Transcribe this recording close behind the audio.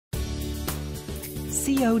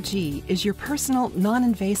Cog is your personal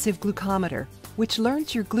non-invasive glucometer, which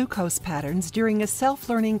learns your glucose patterns during a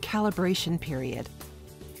self-learning calibration period.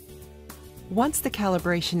 Once the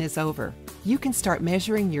calibration is over, you can start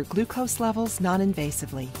measuring your glucose levels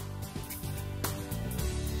non-invasively.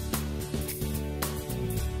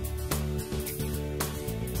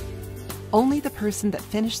 Only the person that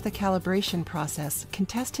finished the calibration process can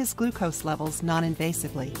test his glucose levels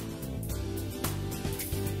non-invasively.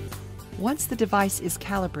 Once the device is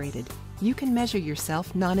calibrated, you can measure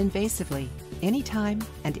yourself non-invasively, anytime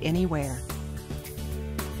and anywhere.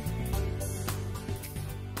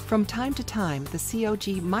 From time to time, the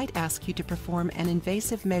COG might ask you to perform an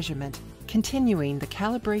invasive measurement, continuing the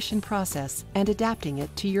calibration process and adapting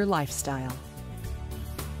it to your lifestyle.